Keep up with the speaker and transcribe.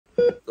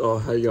Oh,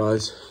 hey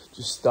guys,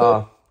 just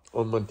on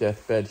my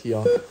deathbed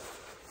here.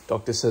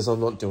 Doctor says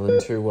I'm not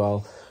doing too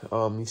well.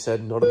 He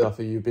said not enough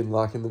of you have been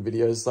liking the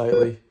videos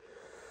lately.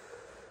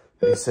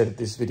 He said if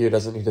this video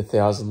doesn't hit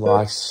 1,000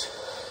 likes,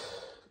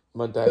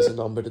 my days are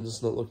numbered and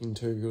it's not looking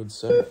too good,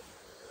 so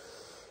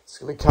it's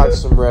gonna catch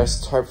some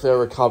rest. Hopefully I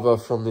recover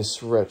from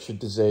this wretched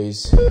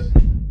disease.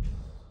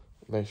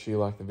 Make sure you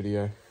like the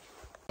video.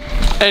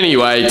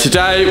 Anyway,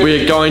 today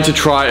we're going to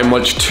try and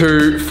watch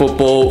two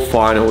football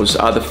finals.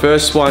 The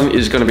first one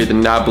is going to be the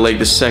NAB League,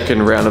 the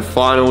second round of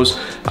finals.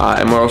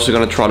 And we're also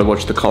going to try to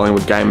watch the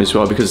Collingwood game as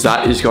well, because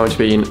that is going to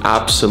be an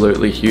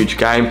absolutely huge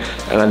game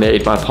and I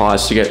need my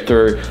pies to get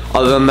through.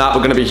 Other than that,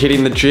 we're going to be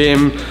hitting the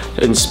gym,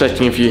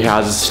 inspecting a few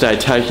houses today,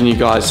 taking you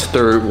guys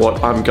through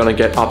what I'm going to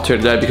get up to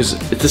today, because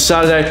it's a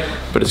Saturday,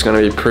 but it's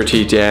going to be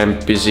pretty damn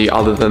busy.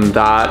 Other than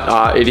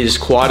that, it is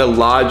quite a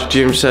large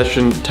gym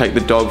session. Take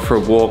the dog for a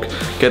walk,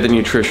 get the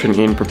nutrition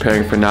in,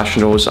 preparing for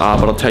nationals,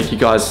 but I'll take you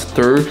guys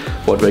through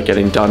what we're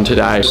getting done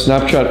today.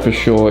 Snapchat for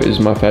sure is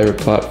my favorite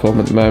platform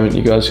at the moment.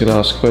 You guys can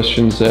ask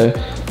questions there.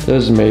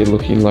 There's me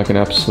looking like an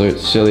absolute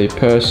silly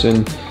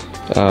person,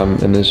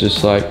 and there's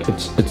just like,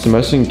 it's the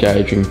most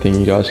engaging thing.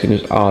 You guys can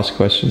just ask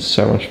questions,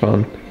 so much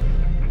fun.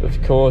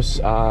 Of course,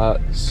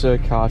 Sir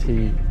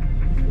Carty,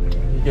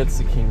 he gets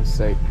the king's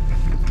seat.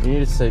 You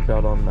need a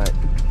seatbelt on, mate,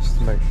 just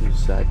to make sure you're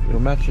safe.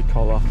 It'll match your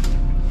collar.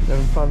 You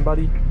having fun,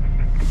 buddy?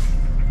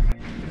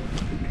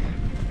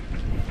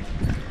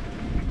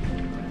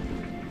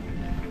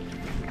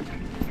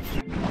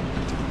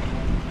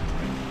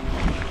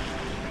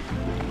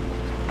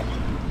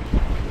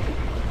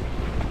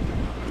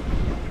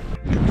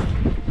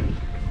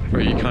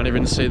 Bro, you can't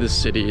even see the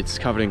city. It's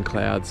covered in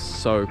clouds.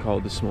 So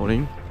cold this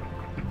morning.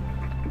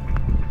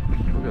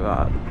 Look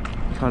at that.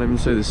 You can't even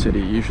see the city.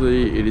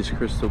 Usually it is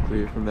crystal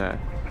clear from there.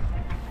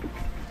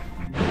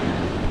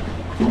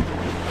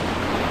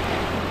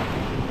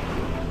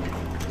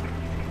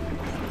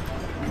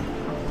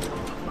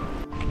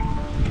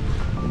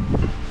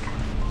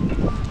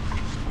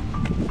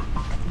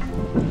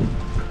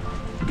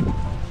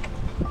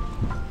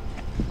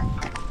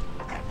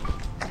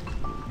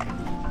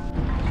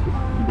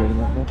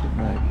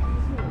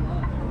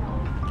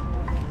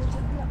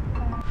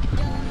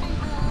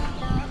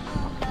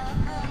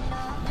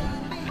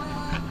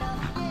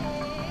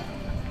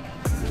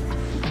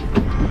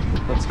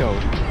 Let's go.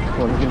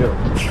 Come on, you can do it.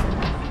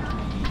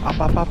 Up,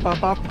 up, up,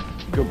 up, up.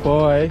 Good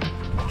boy.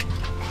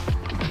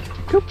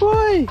 Good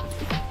boy.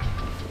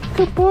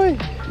 Good boy.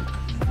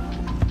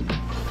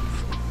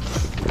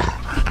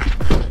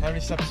 How many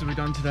steps have we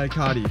done today,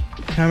 Cardi?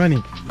 How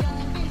many?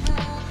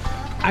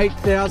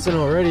 8,000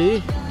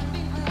 already.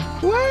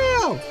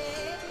 Wow.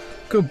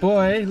 Good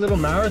boy. Little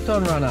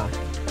marathon runner.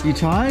 You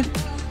tired?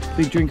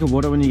 Big drink of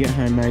water when you get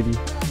home, maybe.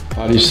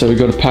 Alrighty, so we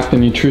got to pack the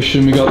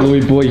nutrition. We got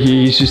Louis Boy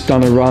here, he's just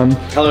done a run.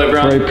 Hello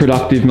everyone. Very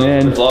productive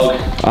man.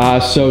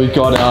 So we've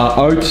got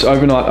oats,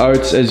 overnight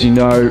oats, as you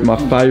know, my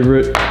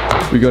favourite.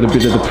 We got a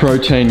bit of the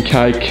protein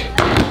cake,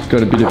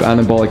 got a bit of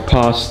anabolic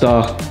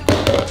pasta,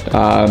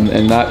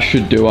 and that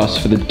should do us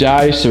for the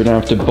day, so we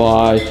don't have to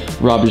buy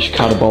rubbish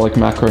catabolic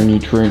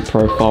macronutrient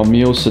profile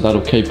meals, so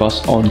that'll keep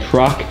us on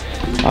track.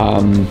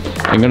 I'm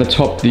going to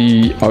top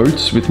the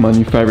oats with my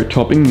new favourite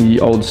topping,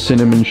 the old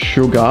cinnamon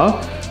sugar.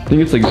 I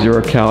think it's like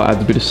 0 cal,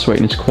 adds a bit of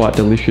sweetness, quite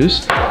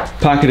delicious.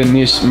 Pack it in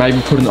this, maybe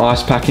put an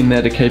ice pack in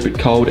there to keep it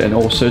cold, and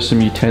also some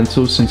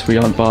utensils since we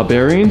aren't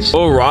barbarians.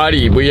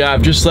 Alrighty, we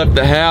have just left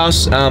the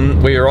house.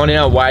 We are on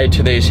our way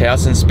to these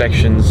house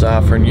inspections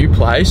for a new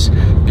place,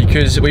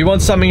 because we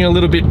want something a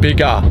little bit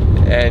bigger,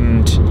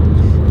 and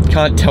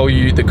can't tell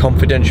you the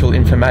confidential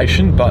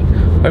information, but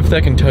hopefully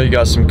I can tell you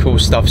guys some cool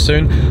stuff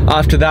soon.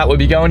 After that, we'll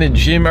be going to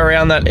gym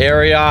around that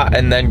area,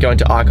 and then going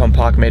to Icon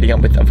Park, meeting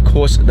up with, of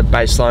course, the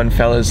baseline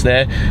fellas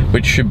there,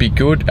 which should be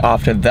good.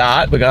 After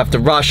that, we're gonna have to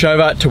rush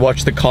over to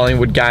watch the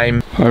Collingwood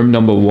game. Home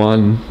number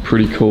 1,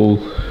 pretty cool.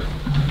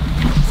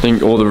 I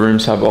think all the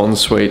rooms have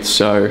en-suites,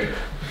 so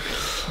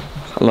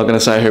I'm not gonna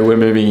say who we're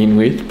moving in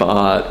with,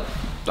 but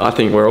I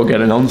think we're all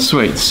getting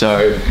en-suite,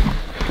 so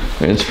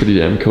man, it's pretty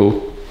damn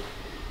cool.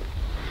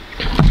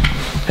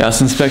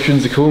 House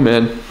inspections are cool,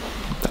 man.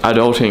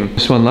 Adulting.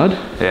 This one, lad?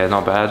 Yeah,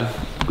 not bad.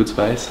 Good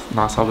space.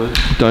 Nice suburb.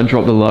 Don't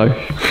drop the low.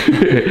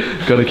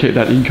 Gotta keep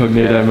that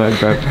incognito mode,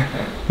 bro.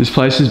 This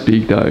place is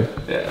big, though.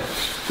 Yeah,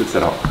 good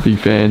setup. Big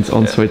fans.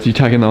 En-suites. You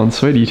taking the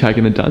en-suite or you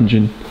taking the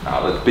dungeon?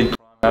 Nah, the big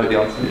out of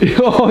the en-suite.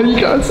 Oh, you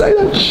can't say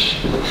that.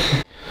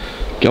 Shh.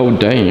 God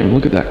damn,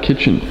 look at that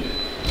kitchen.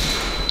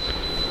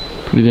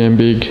 Pretty damn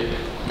big.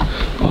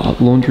 Oh,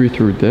 laundry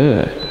through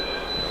there.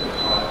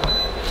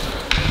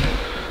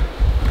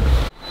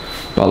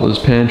 Butler's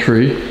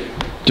pantry.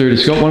 Dude,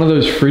 it's got one of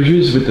those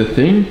fridges with the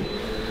thing.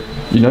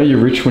 You know you're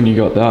rich when you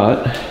got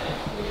that.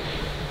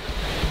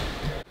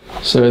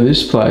 So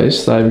this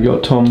place, they've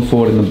got Tom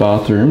Ford in the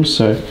bathroom,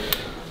 so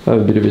they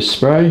have a bit of a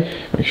spray.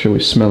 Make sure we're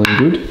smelling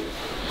good.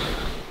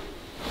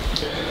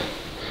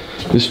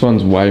 This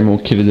one's way more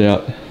kitted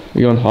out.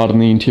 We're going hard on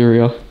the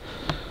interior.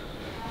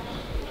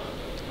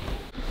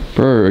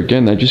 Bro,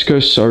 again, they just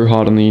go so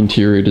hard on the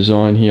interior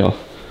design here.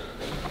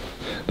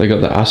 They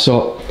got the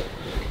Assop.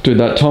 Dude,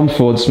 that Tom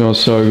Ford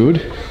smells so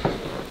good.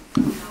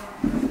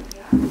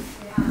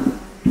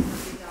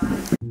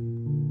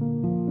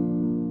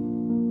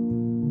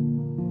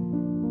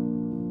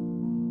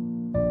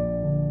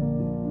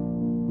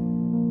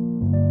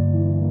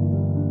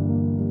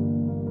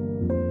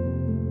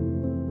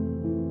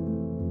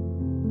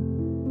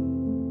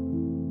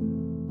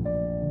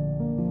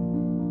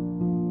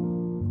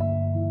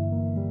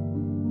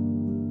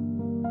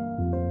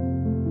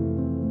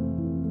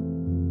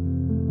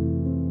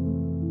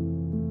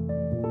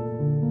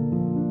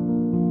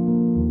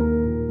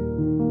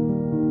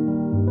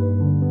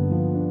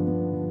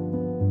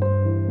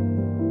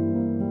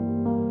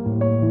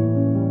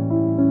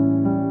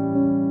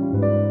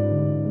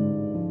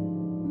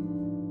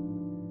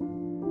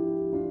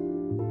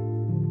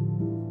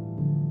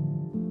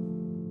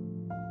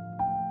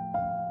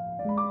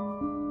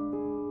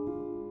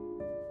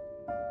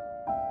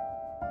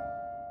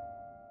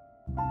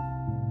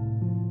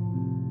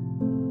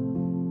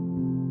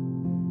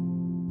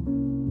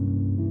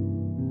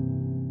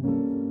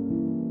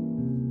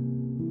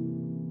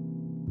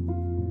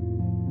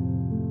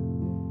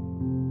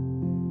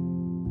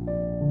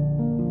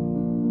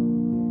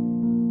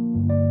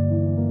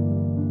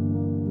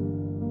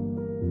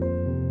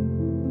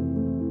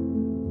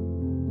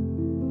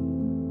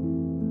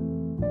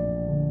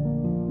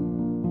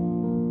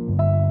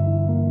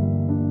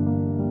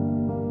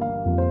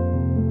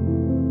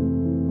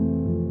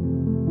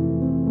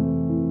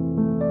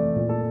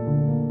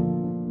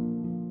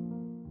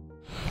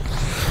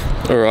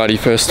 Alrighty,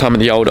 first time at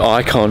the old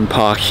Icon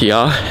Park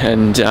here,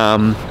 and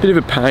bit of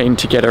a pain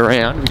to get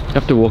around. You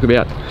have to walk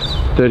about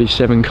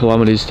 37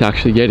 kilometers to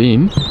actually get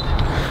in.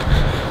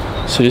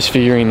 So just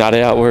figuring that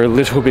out, we're a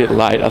little bit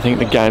late. I think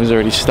the game's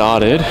already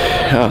started.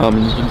 You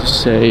can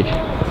just see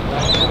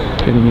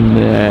getting in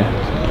there.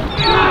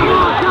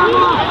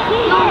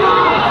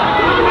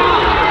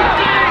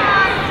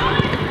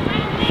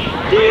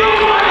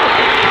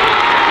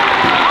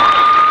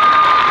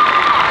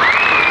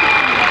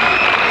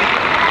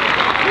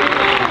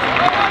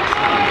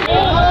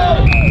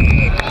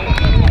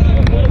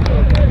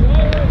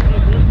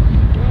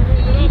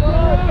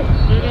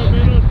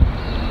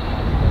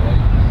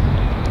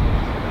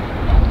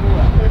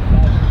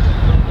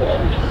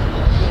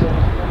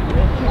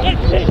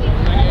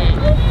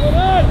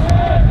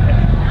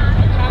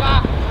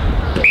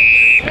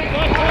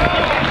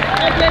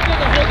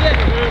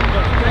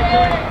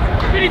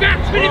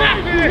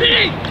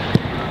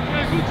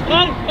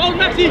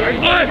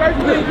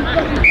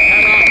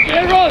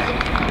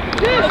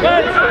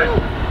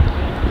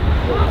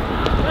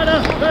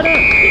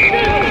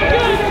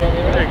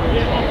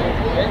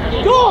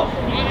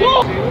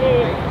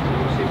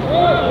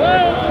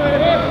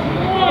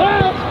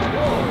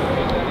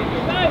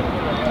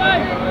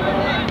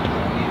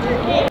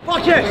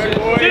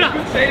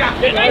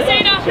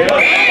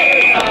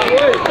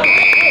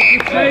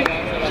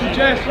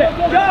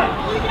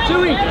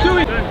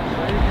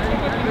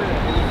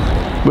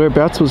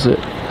 Whereabouts was it?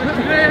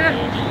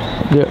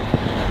 Yeah.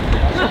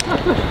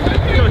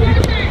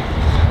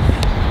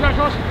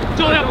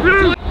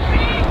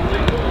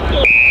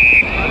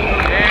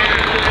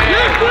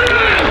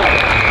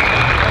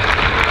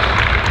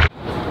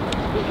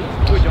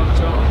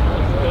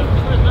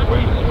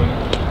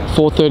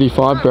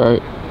 4:35, bro.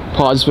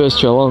 Pies versus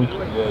Geelong.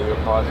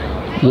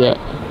 Yeah.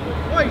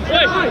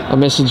 I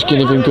messaged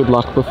Ginnivan good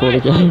luck before the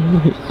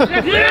game.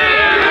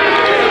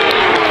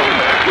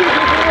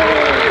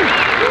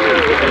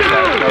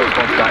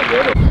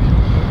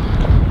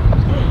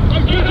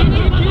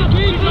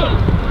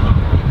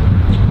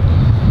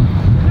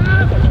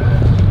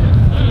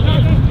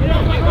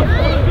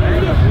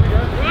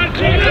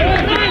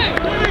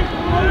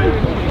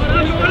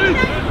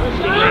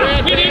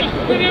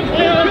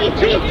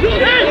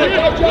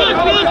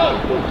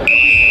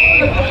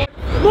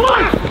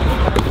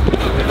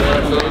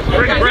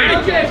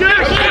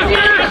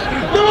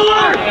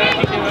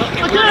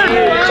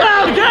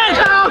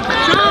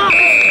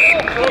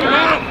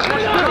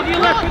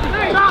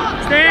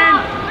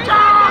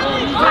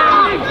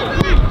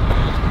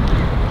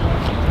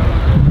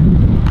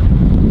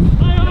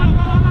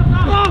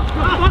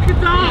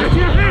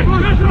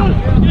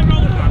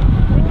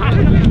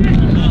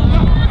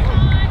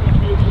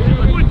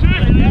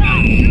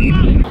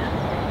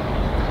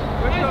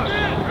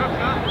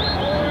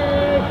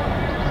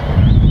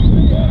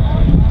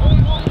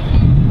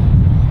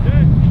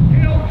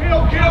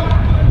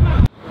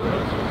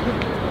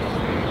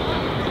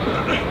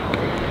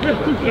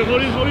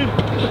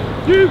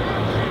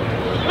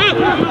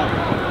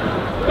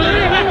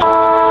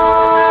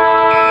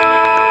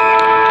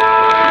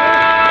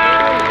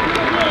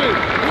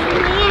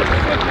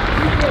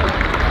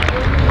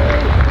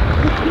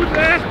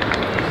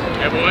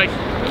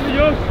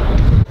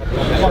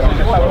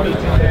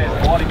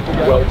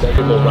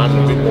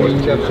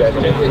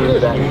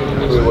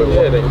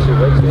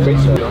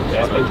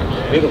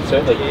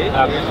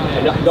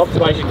 And the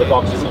observation of the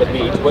box is that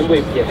when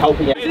we're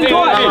helping out. It's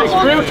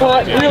real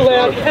tight, real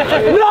loud.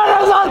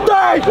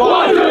 Nice!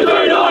 1, 2,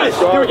 3, nice!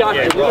 Here we go.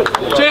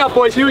 Cheer out,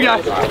 boys. Here we go.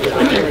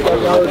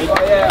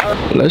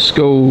 Let's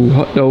go,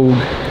 hot dog.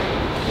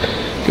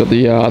 Got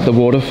the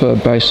water for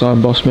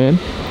baseline boss man,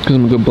 because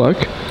I'm a good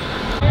bloke.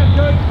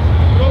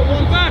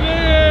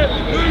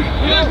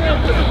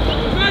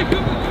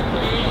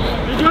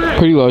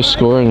 Pretty low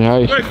scoring,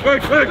 hey.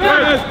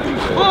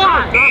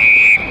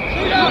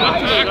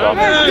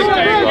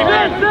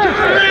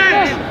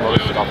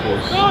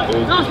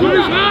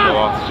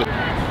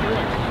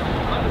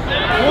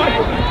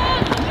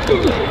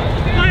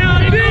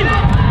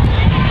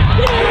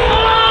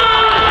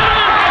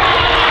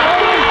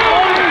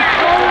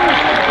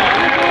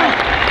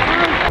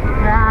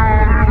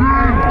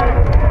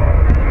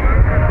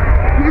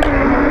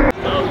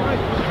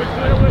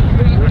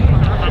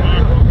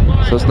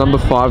 So it's number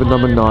 5 and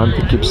number 9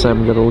 for Gippsland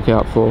we've got to look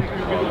out for.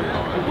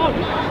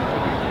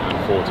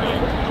 14.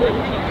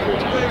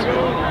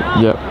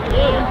 Yep.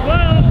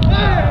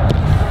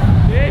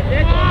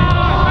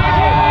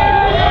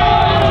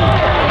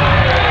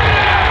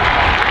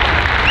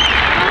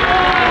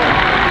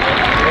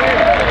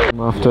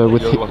 After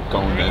with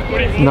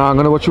no, I'm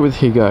gonna watch it with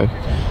Higo.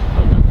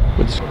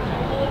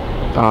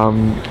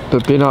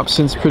 But been up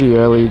since pretty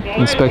early,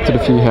 inspected a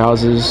few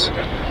houses,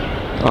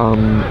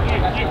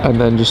 and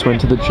then just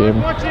went to the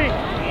gym.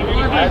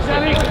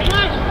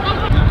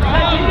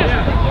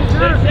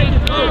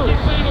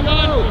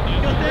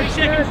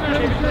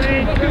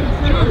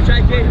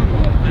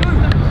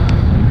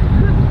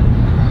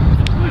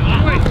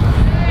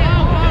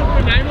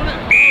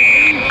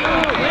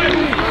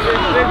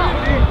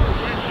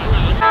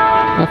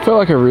 I felt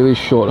like a really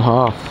short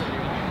half,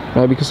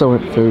 maybe because I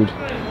went food.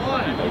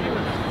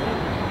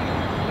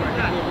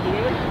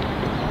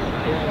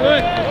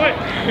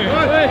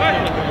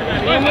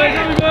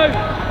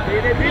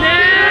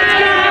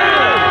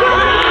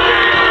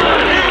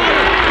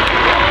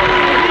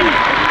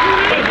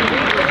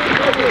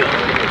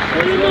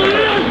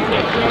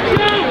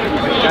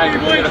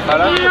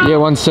 Yeah,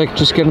 1 sec,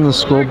 just getting the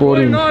scoreboard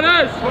in.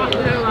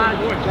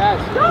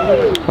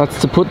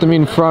 That's to put them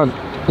in front,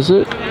 is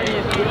it?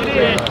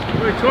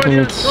 And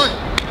it's...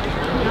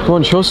 Come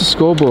on, show us the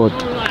scoreboard.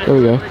 There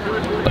we go.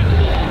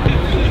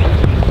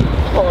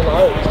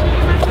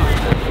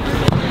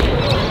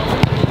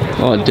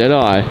 Oh,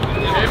 Deadeye.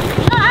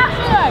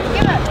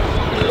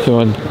 Come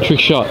on, trick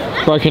shot.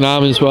 Broken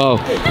arm as well.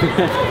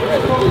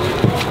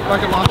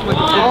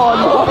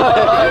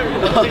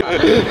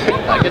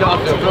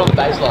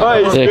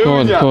 Yeah, come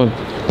on, come on.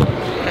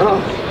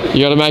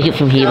 You gotta make it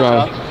from here,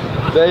 bro.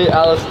 The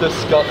Alistair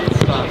Scott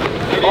stuff.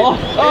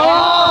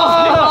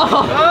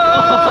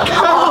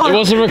 It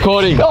wasn't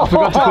recording. I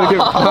forgot to click it.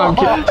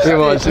 It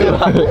was.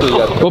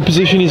 What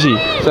position is he?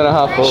 Centre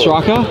half forward.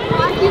 Striker?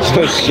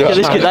 Yeah,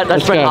 this kid,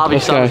 that's Brent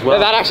Harvey's son as well.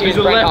 That actually is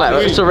Brent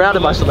Harvey. He's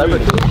surrounded by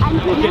celebrities.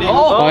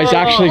 Oh, he's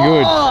actually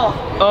good.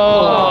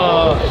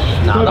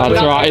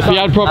 That's alright. If he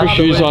had proper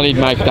shoes on, he'd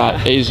make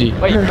that easy.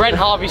 Wait, Brent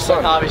Harvey's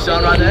son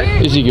right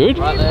there. Is he good?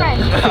 Right there.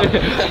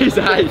 He's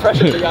a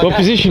What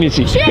position is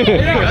he? Let's see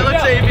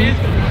if he is.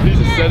 He's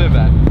a centre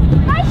back.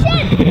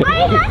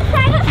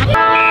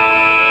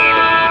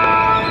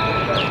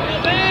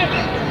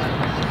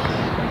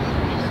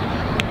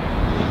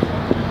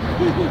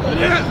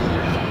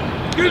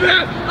 Good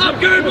man! Up,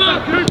 good man!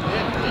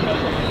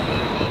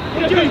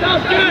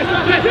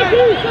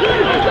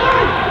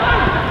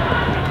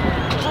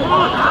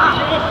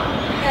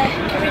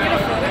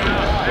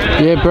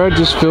 Yeah, bro,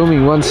 just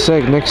filming. 1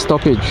 sec, next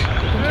stoppage.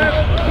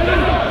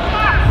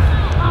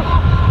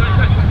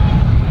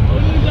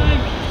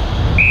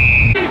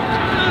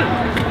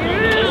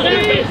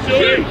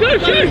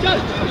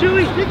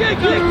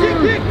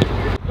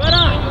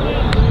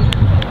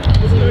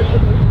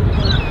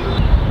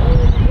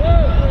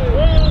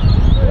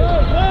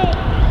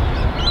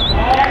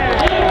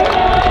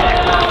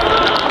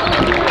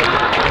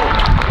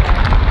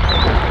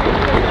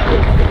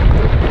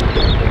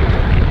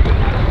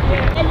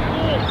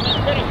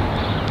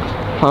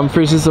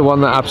 Humphries is the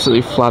one that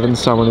absolutely flattens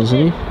someone, isn't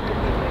he?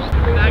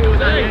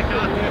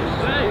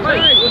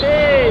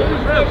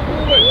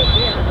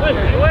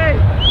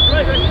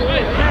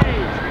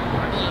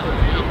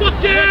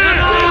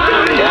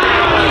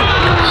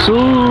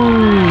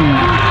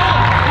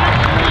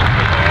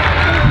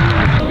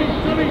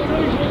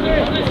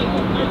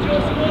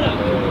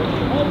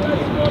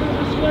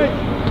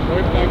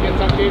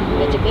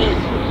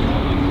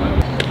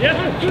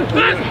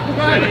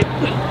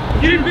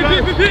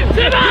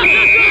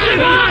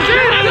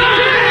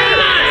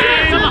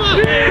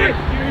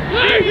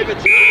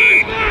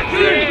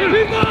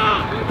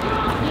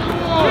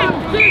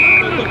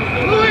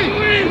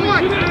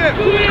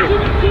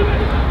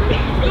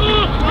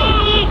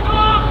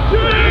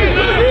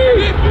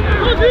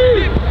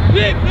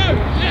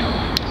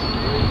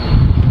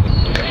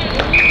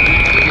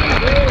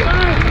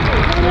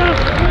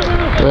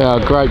 Wow,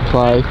 great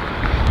play.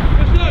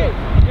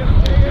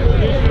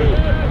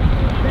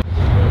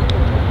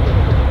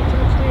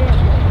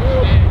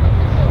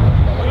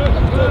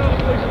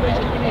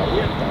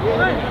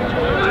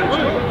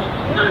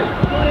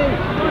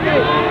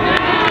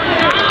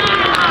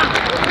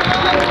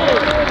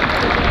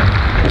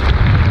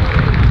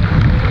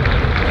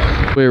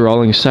 We're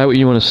rolling. Say what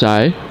you want to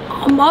say.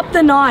 I'm up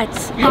the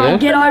Knights. Yeah?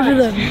 Get over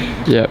them.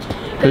 Yep.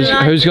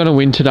 Who's going to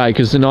win today?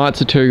 Because the Knights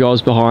are 2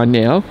 goals behind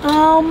now.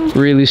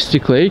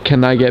 Realistically,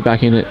 can they get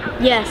back in it?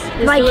 Yes,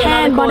 they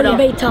can, but it'll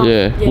be tough.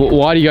 Yeah.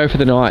 Why do you go for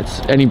the Knights?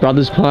 Any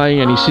brothers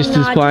playing? Any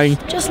sisters playing?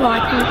 Just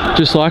like them.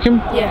 Just like them?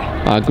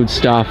 Yeah. Ah, good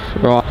stuff.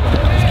 Right.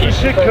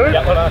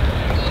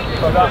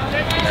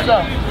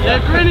 Yeah,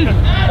 grinning.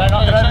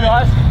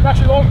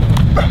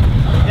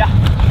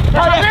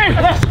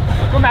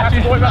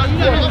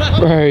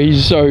 Bro,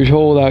 he's so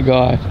tall, that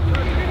guy.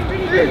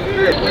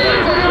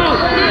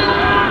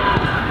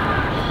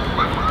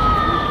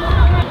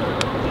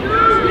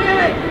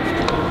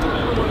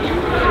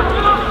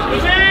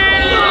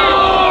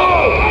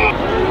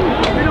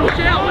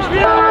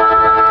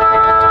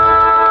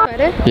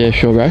 Yeah,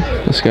 sure, bro.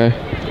 Let's go.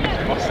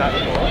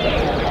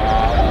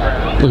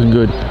 Looking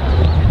good.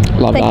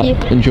 Love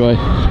that. Enjoy.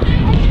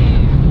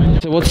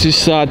 So what's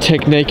this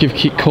technique of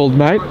kick called,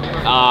 mate?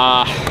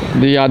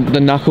 The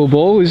knuckle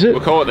ball, is it?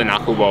 We'll call it the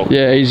knuckle ball.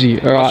 Yeah, easy.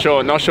 All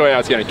right. Not sure how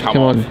it's going to come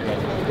on.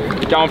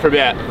 Going for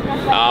about,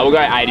 we'll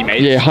go 80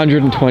 metres. Yeah,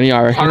 120,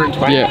 I reckon.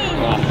 120? Yeah.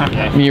 Oh,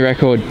 okay. New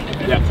record.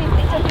 Yep.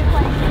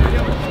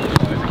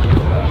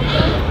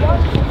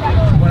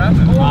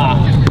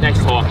 Next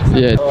time.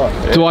 Yeah.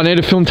 Do I need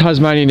to film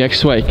Tasmania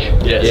next week?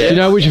 Yes. Do you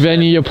know which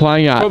venue you're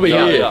playing at? Probably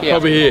here.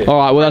 Probably here. All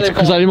right. Well, that's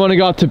because I didn't want to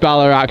go up to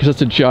Ballarat because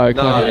that's a joke.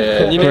 No, like,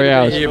 you need 3 to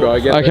hours. be here, bro.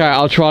 Okay,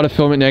 I'll try to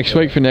film it next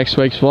week for next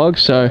week's vlog.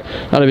 So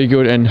that'll be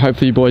good, and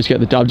hopefully you boys get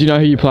the dub. Do you know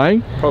who you're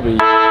playing? Probably.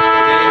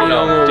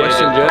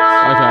 Western Jets.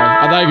 Okay.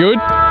 Are they good?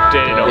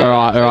 All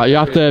right. You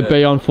have to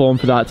be on form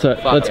for that. So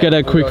let's get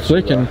a quick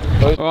flick and.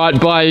 All right,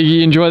 bye.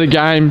 You enjoy the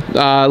game.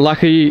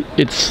 Luckily,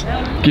 it's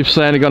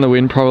Gippsland are going to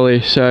win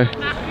probably. So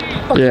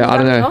yeah, I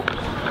don't know.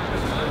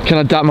 Can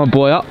I dap my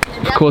boy up?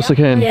 Of course I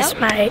can. Yes,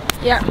 mate.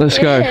 Yeah. Let's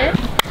go.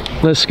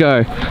 Let's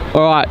go.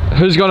 All right,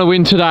 who's going to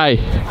win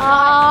today?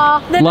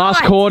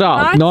 Last quarter.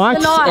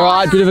 Knights? All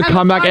right, bit of a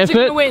comeback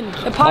effort.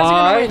 The Pies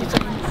are going to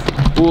win.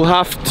 We'll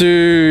have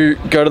to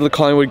go to the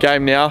Collingwood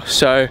game now,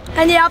 so.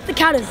 And yeah, up the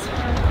Cutters.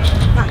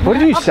 What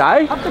did you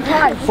say? Up the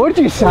Pies. What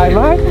did you say,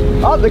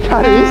 mate? Up the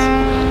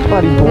Cutters?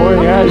 Bloody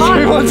boring, eh?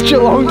 Who wants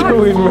Geelong to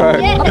win, bro?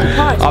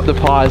 Yeah. Up the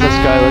Pies,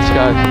 let's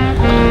go.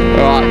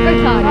 Alright.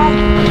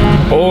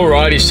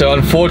 Alrighty, so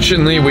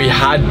unfortunately we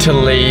had to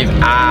leave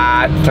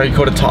at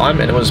 3/4 time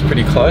and it was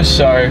pretty close,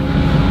 so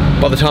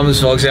by the time this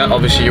vlog's out,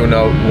 obviously you'll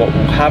know what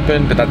will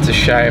happen, but that's a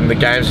shame. The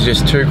games are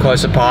just too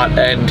close apart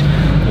and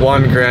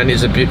one ground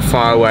is a bit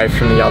far away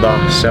from the other,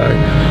 so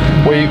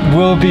we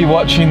will be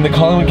watching the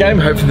Collingwood game.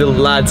 Hopefully the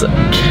lads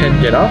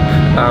can get up.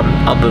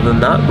 Other than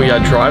that, we are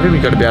driving.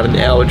 We've got about an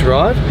hour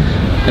drive.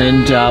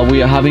 And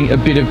we are having a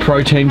bit of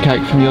protein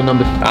cake from meal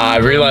number. I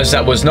realised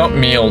that was not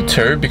meal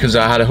 2 because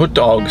I had a hot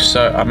dog.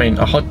 So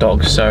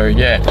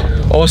yeah.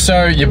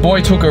 Also, your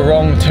boy took a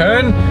wrong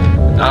turn.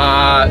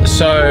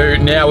 So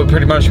now we're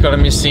pretty much going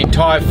to miss the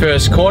entire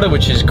first quarter,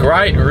 which is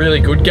great. Really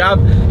good,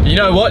 Gab. You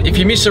know what? If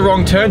you miss a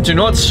wrong turn, do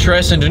not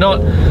stress and do not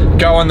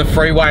go on the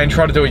freeway and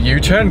try to do a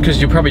U-turn because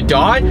you'll probably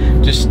die.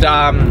 Just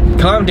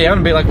calm down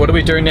and be like, what do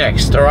we do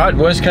next? All right.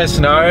 Worst case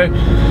scenario,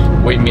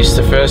 we missed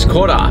the first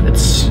quarter.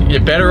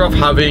 You're better off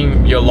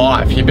having your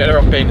life. You're better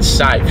off being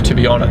safe, to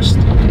be honest.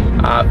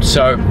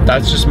 So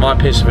that's just my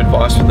piece of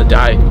advice for the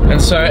day. And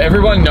so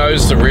everyone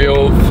knows the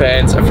real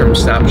fans are from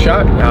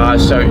Snapchat.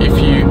 So if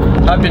you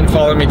have been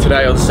following me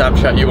today on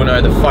Snapchat, you will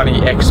know the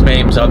funny X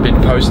memes I've been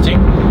posting.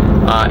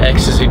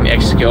 X is in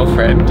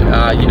ex-girlfriend.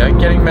 You know,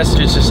 getting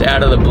messages just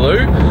out of the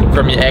blue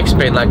from your ex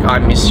being like, I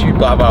miss you,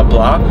 blah, blah,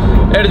 blah.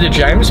 Editor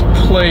James,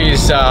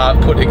 please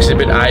put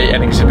Exhibit A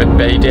and Exhibit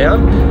B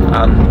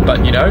down.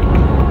 But you know,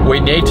 we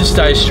need to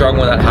stay strong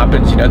when that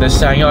happens. You know, they're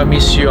saying, I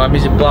miss you,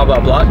 blah, blah,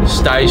 blah.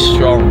 Stay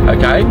strong,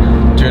 okay?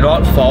 Do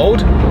not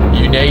fold.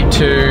 You need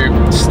to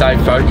stay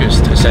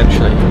focused,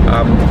 essentially.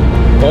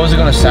 What was I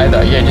gonna say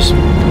though? Yeah, just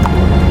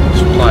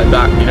play it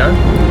back, you know?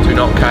 Do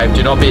not cave,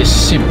 do not be a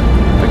simp,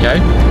 okay?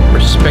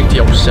 Respect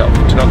yourself.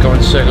 Do not go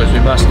in circles, we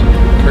must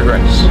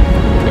progress,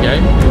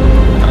 okay?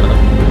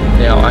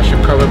 Now, I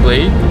should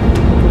probably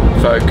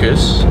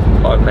focus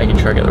on making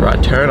sure I get the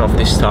right turn off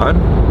this time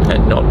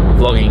and not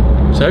vlogging.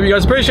 So I hope you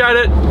guys appreciate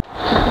it.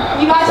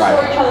 You guys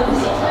saw each other for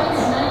 6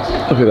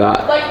 months. Look at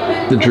that.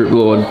 Like, the drip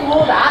lord.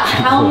 Before that,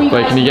 how long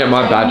Wait, can you get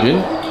my badge in?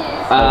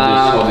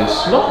 Hold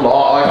this. Not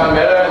like I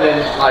met her and then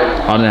like.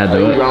 I don't know how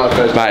to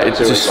do it. Mate,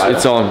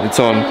 it's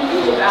on.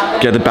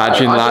 Get the badge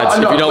in, lads.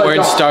 If you're not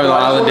wearing Stone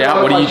Island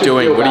out, what are you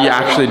doing? What are you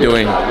actually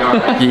doing?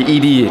 You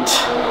idiot.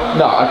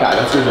 No, okay,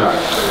 that's good to know.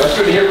 That's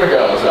good to hear from a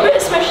girl as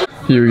well.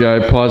 Here we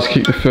go, Pies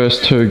kicked the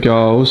first 2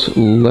 goals.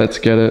 Let's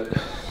get it.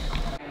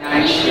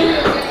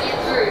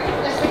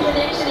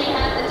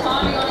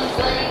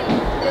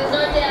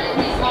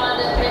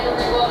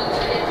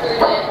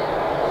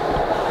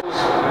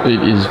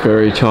 It is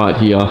very tight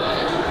here.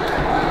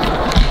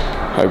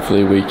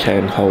 Hopefully we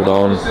can hold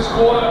on.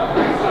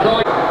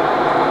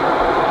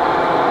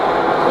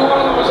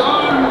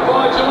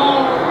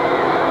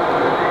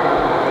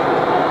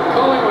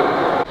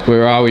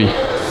 Where are we?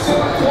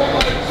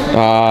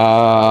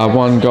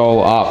 1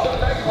 goal up.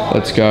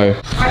 Let's go.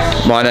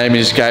 My name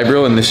is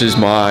Gabriel and this is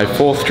my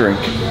 4th drink.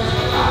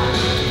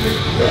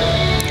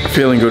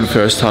 Feeling good,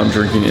 first time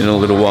drinking in a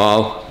little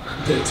while.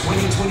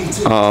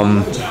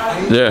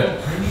 Yeah.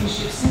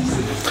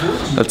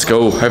 Let's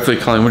go. Hopefully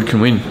Collingwood can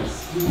win.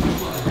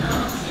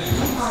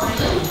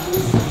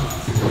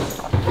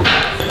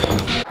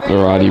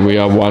 Alrighty, we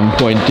are 1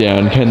 point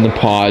down. Can the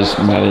Pies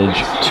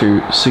manage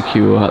to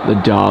secure the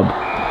dub?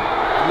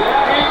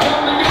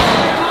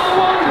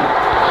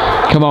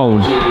 Come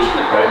on.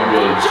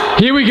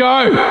 Here we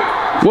go.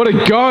 What a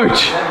goat.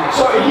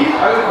 So, here's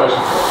a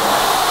question.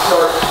 So,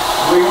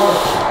 we want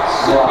to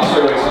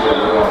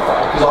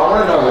because I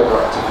want to know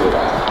whether to feel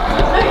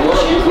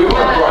bad. We want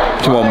to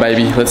break. Come on,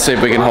 baby. Let's see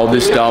if we can hold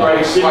this dub.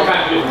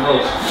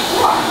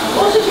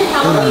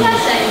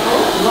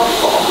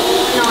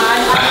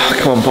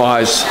 Come on,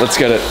 Pies. Let's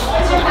get it.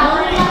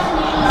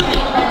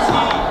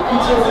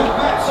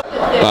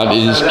 That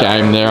is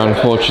game there,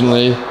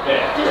 unfortunately.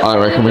 I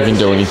don't reckon we can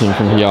do anything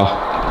from here.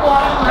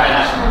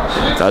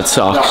 That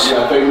sucks.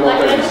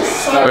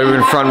 We were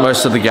in front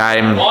most of the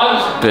game,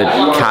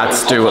 but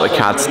Cats do what the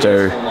Cats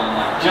do.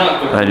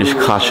 They just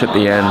clutch at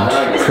the end.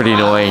 Pretty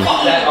annoying.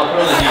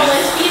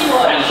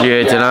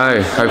 Yeah,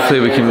 dunno. Hopefully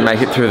we can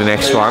make it through the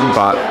next one,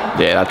 but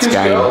yeah, that's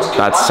game.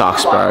 That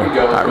sucks, bro.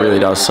 That really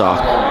does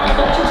suck.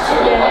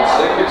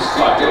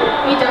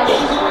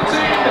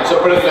 So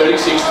put a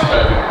 36 to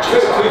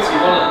perfect.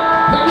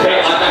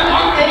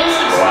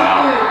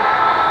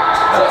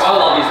 I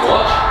love his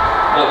watch.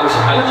 Like, we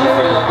should hate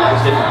different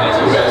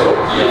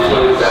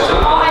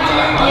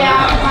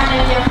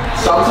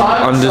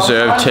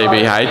Undeserved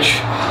TBH.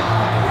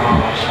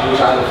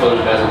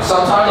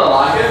 Sometimes I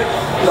like it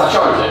because I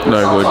chose it. No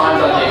good.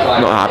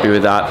 Not happy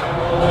with that.